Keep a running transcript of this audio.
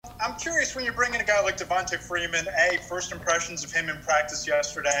I'm curious, when you bring in a guy like Devonta Freeman, first impressions of him in practice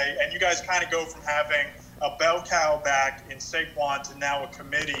yesterday, and you guys kind of go from having a bell cow back in Saquon to now a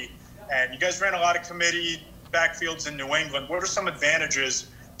committee, and you guys ran a lot of committee backfields in New England. What are some advantages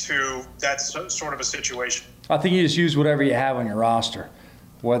to that sort of a situation? I think you just use whatever you have on your roster.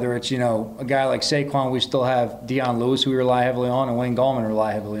 Whether it's, a guy like Saquon, we still have Dion Lewis, who we rely heavily on, and Wayne Gallman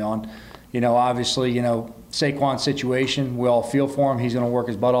rely heavily on. Obviously, Saquon's situation, we all feel for him. He's going to work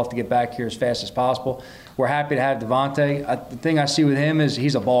his butt off to get back here as fast as possible. We're happy to have Devonta. The thing I see with him is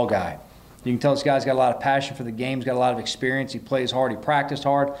he's a ball guy. You can tell this guy's got a lot of passion for the game. He's got a lot of experience. He plays hard. He practiced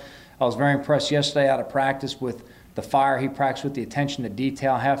hard. I was very impressed yesterday out of practice with the fire he practiced with, the attention to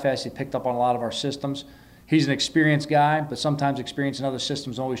detail, how fast he picked up on a lot of our systems. He's an experienced guy, but sometimes experience in other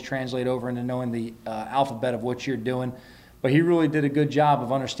systems always translate over into knowing the alphabet of what you're doing. But he really did a good job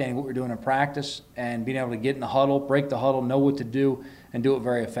of understanding what we're doing in practice and being able to get in the huddle, break the huddle, know what to do, and do it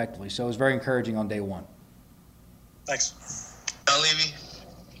very effectively. So it was very encouraging on day one. Thanks. Levy.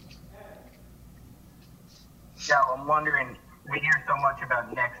 Yeah, I'm wondering, we hear so much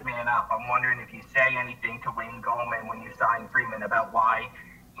about next man up. I'm wondering if you say anything to Wayne Gallman when you sign Freeman about why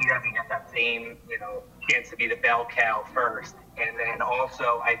he doesn't get that same, chance to be the bell cow first. And then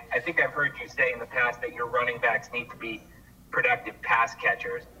also, I think I've heard you say in the past that your running backs need to be productive pass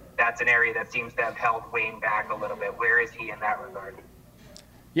catchers. That's an area that seems to have held Wayne back a little bit. Where is he in that regard?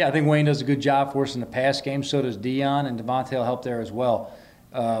 Yeah, I think Wayne does a good job for us in the pass game. So does Dion, and Devonta will help there as well.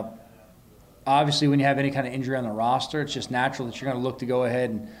 Obviously, when you have any kind of injury on the roster, it's just natural that you're going to look to go ahead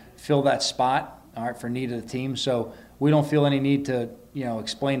and fill that spot, all right, for need of the team. So we don't feel any need to,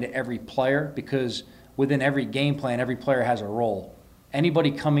 explain to every player, because within every game plan, every player has a role.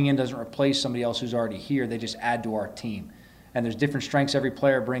 Anybody coming in doesn't replace somebody else who's already here. They just add to our team. And there's different strengths every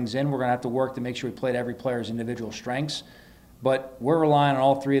player brings in. We're going to have to work to make sure we play to every player's individual strengths. But we're relying on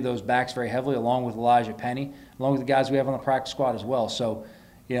all three of those backs very heavily, along with Elijah Penny, along with the guys we have on the practice squad as well. So,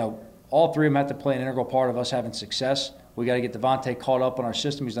 all three of them have to play an integral part of us having success. We got to get Devonta caught up on our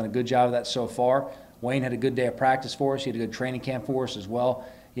system. He's done a good job of that so far. Wayne had a good day of practice for us. He had a good training camp for us as well.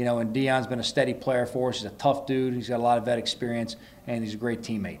 And Dion's been a steady player for us. He's a tough dude. He's got a lot of vet experience, and he's a great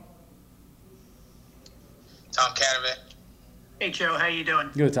teammate. Tom Canavan. Hey, Joe. How you doing?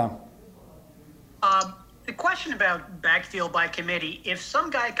 Good, Tom. The question about backfield by committee, if some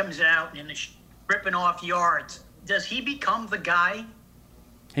guy comes out and is ripping off yards, does he become the guy?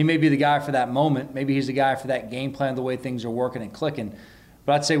 He may be the guy for that moment. Maybe he's the guy for that game plan, the way things are working and clicking.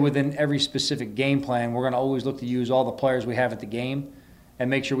 But I'd say within every specific game plan, we're going to always look to use all the players we have at the game and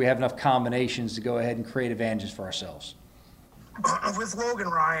make sure we have enough combinations to go ahead and create advantages for ourselves. With Logan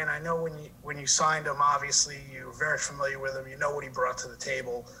Ryan, I know when you signed him, obviously you're very familiar with him. You know what he brought to the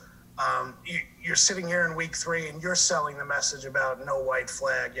table. You're sitting here in week 3 and you're selling the message about no white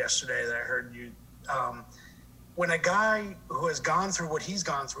flag yesterday that I heard you. When a guy who has gone through what he's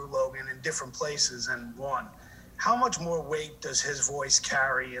gone through, Logan, in different places and won, how much more weight does his voice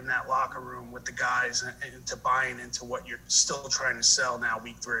carry in that locker room with the guys and to buying into what you're still trying to sell now,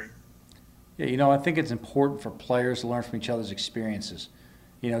 week 3? Yeah, I think it's important for players to learn from each other's experiences.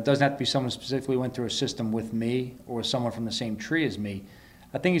 It doesn't have to be someone who specifically went through a system with me or someone from the same tree as me.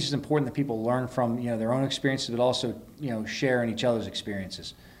 I think it's just important that people learn from, their own experiences, but also, share in each other's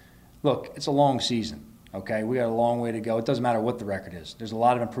experiences. Look, it's a long season, okay? We got a long way to go. It doesn't matter what the record is. There's a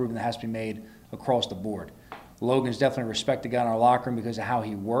lot of improvement that has to be made across the board. Logan's definitely a respected guy in our locker room because of how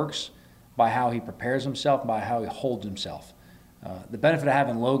he works, by how he prepares himself, by how he holds himself. The benefit of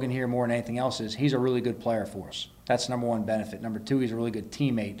having Logan here more than anything else is he's a really good player for us. That's number one benefit. Number two, he's a really good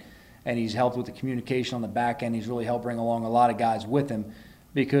teammate, and he's helped with the communication on the back end. He's really helped bring along a lot of guys with him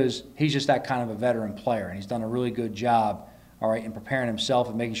because he's just that kind of a veteran player, and he's done a really good job, all right, in preparing himself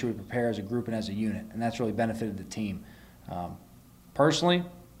and making sure we prepare as a group and as a unit, and that's really benefited the team. Personally,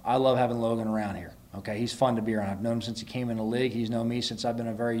 I love having Logan around here. Okay, he's fun to be around. I've known him since he came in the league. He's known me since I've been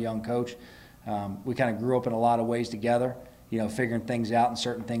a very young coach. We kind of grew up in a lot of ways together, figuring things out and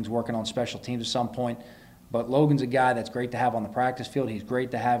certain things, working on special teams at some point. But Logan's a guy that's great to have on the practice field. He's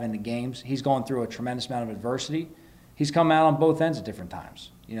great to have in the games. He's gone through a tremendous amount of adversity. He's come out on both ends at different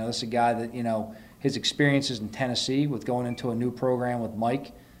times. This is a guy that, his experiences in Tennessee with going into a new program with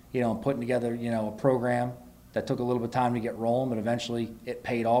Mike, and putting together, a program that took a little bit of time to get rolling, but eventually it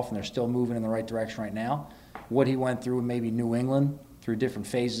paid off, and they're still moving in the right direction right now. What he went through in maybe New England through different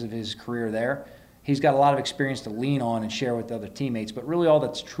phases of his career there, he's got a lot of experience to lean on and share with the other teammates. But really all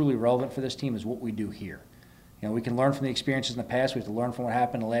that's truly relevant for this team is what we do here. We can learn from the experiences in the past. We have to learn from what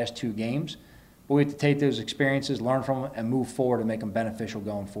happened in the last 2 games. But we have to take those experiences, learn from them, and move forward and make them beneficial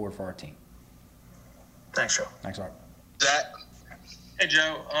going forward for our team. Thanks, Joe. Thanks, Art. Zach. Hey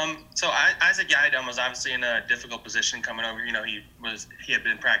Joe, Isaac Yiadom was obviously in a difficult position coming over. You know, he had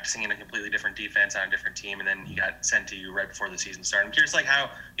been practicing in a completely different defense on a different team, and then he got sent to you right before the season started. I'm curious, like,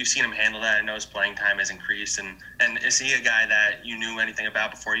 how you've seen him handle that. I know his playing time has increased, and is he a guy that you knew anything about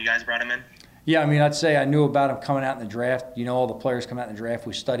before you guys brought him in? Yeah, I mean, I'd say I knew about him coming out in the draft. You know, all the players come out in the draft.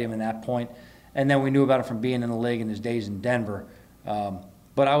 We study him in that point, and then we knew about him from being in the league in his days in Denver.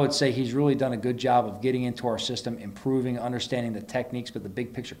 But I would say he's really done a good job of getting into our system, improving, understanding the techniques, but the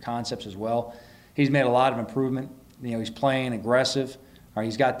big picture concepts as well. He's made a lot of improvement. You know, he's playing aggressive. Or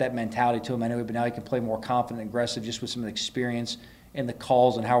he's got that mentality to him anyway, but now he can play more confident and aggressive just with some of the experience in the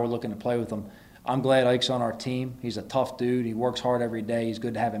calls and how we're looking to play with him. I'm glad Ike's on our team. He's a tough dude. He works hard every day. He's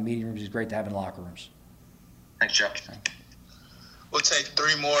good to have in meeting rooms. He's great to have in locker rooms. Thanks, Joe. We'll take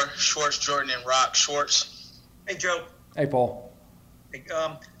three more. Schwartz, Jordan, and Rock. Schwartz. Hey, Joe. Hey, Paul.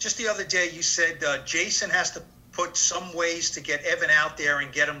 Just the other day, you said Jason has to put some ways to get Evan out there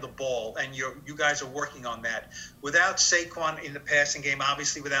and get him the ball, and you guys are working on that. Without Saquon in the passing game,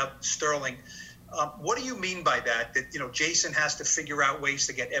 obviously without Sterling, what do you mean by that? That Jason has to figure out ways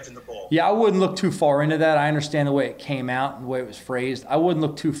to get Evan the ball. Yeah, I wouldn't look too far into that. I understand the way it came out and the way it was phrased. I wouldn't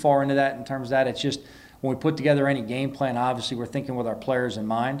look too far into that in terms of that. It's just when we put together any game plan, obviously we're thinking with our players in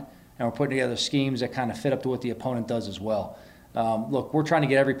mind, and we're putting together schemes that kind of fit up to what the opponent does as well. Look, we're trying to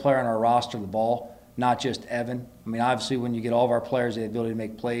get every player on our roster the ball, not just Evan. I mean, obviously, when you get all of our players the ability to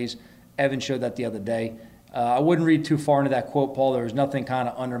make plays, Evan showed that the other day. I wouldn't read too far into that quote, Paul. There was nothing kind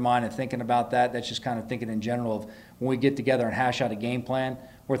of undermined and thinking about that. That's just kind of thinking in general of when we get together and hash out a game plan,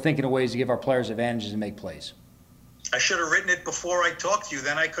 we're thinking of ways to give our players advantages and make plays. I should have written it before I talked to you.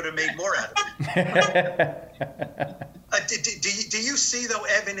 Then I could have made more out of it. Do you see, though,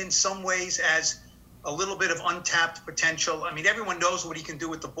 Evan in some ways as a little bit of untapped potential? I mean, everyone knows what he can do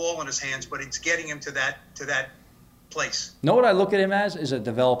with the ball in his hands, but it's getting him to that place. Know what I look at him as is a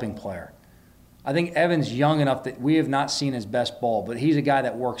developing player. I think Evan's young enough that we have not seen his best ball, but he's a guy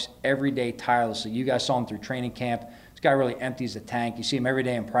that works every day tirelessly. You guys saw him through training camp. This guy really empties the tank. You see him every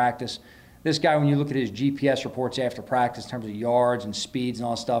day in practice. This guy, when you look at his GPS reports after practice in terms of yards and speeds and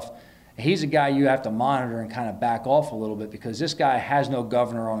all that stuff, he's a guy you have to monitor and kind of back off a little bit because this guy has no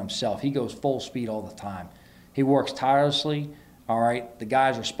governor on himself. He goes full speed all the time. He works tirelessly, all right? The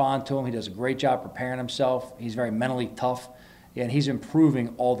guys respond to him. He does a great job preparing himself. He's very mentally tough, and he's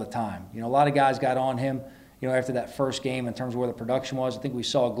improving all the time. You know, a lot of guys got on him, after that first game in terms of where the production was. I think we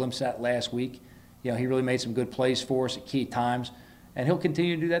saw a glimpse of that last week. He really made some good plays for us at key times, and he'll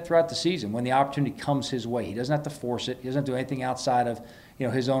continue to do that throughout the season when the opportunity comes his way. He doesn't have to force it. He doesn't do anything outside of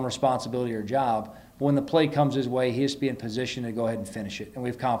his own responsibility or job. But when the play comes his way, he has to be in position to go ahead and finish it, and we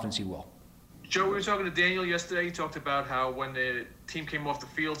have confidence he will. Joe, we were talking to Daniel yesterday. He talked about how when the team came off the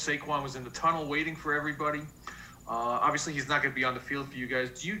field, Saquon was in the tunnel waiting for everybody. Obviously, he's not going to be on the field for you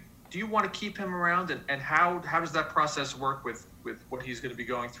guys. Do you want to keep him around, and how does that process work with what he's going to be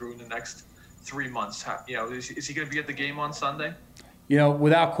going through in the next 3 months? Is he going to be at the game on Sunday?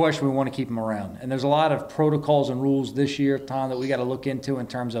 Without question, we want to keep him around. And there's a lot of protocols and rules this year, Tom, that we got to look into in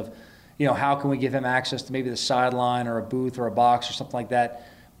terms of, how can we give him access to maybe the sideline or a booth or a box or something like that.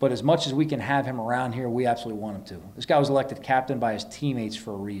 But as much as we can have him around here, we absolutely want him to. This guy was elected captain by his teammates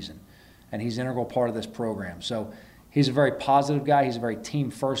for a reason, and he's an integral part of this program. So he's a very positive guy. He's a very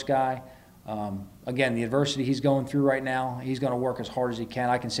team-first guy. Again, the adversity he's going through right now, he's going to work as hard as he can.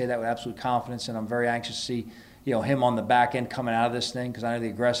 I can say that with absolute confidence, and I'm very anxious to see him on the back end coming out of this thing because I know the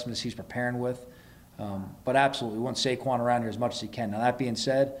aggressiveness he's preparing with. But absolutely, we want Saquon around here as much as he can. Now, that being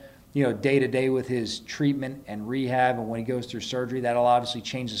said, day-to-day with his treatment and rehab and when he goes through surgery, that'll obviously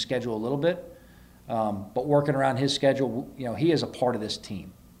change the schedule a little bit. But working around his schedule, he is a part of this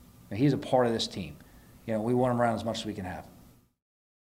team. He's a part of this team. We want him around as much as we can have.